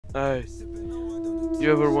Alright.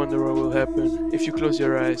 You ever wonder what will happen if you close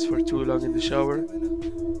your eyes for too long in the shower?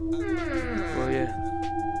 Well, yeah.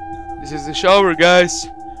 This is the shower, guys.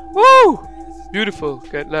 Woo! Beautiful,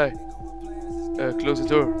 can't lie. Close the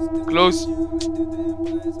door. Close.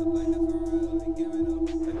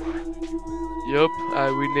 Yup,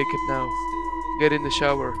 we naked now. Get in the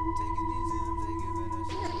shower.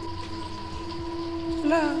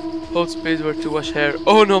 Hold spacebar to wash hair.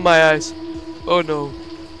 Oh no, my eyes. Oh no.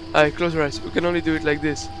 Alright, close your eyes. We can only do it like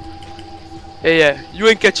this. Hey, yeah, you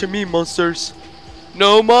ain't catching me, monsters.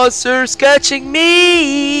 No monsters catching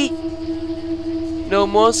me. No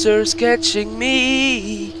monsters catching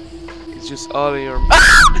me. It's just all in your.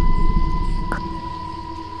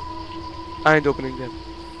 I ain't opening them.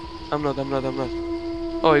 I'm not.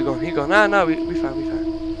 Oh, he gone. Ah, no, we fine.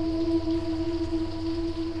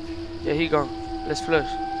 Yeah, he gone. Let's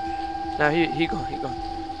flush. Nah, he gone.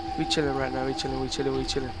 We chilling right now. We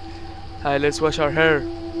chilling. Alright, let's wash our hair.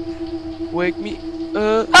 Wake me.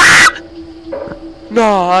 No,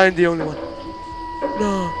 I ain't the only one.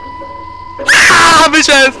 No.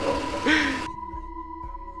 Michelle.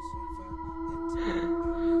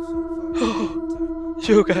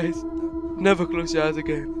 You guys, never close your eyes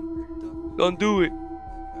again. Don't do it.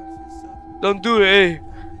 Hey.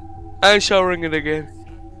 I ain't showering it again.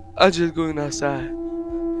 I'm just going outside.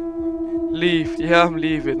 Leave. Yeah, I'm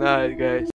leaving. Alright, guys.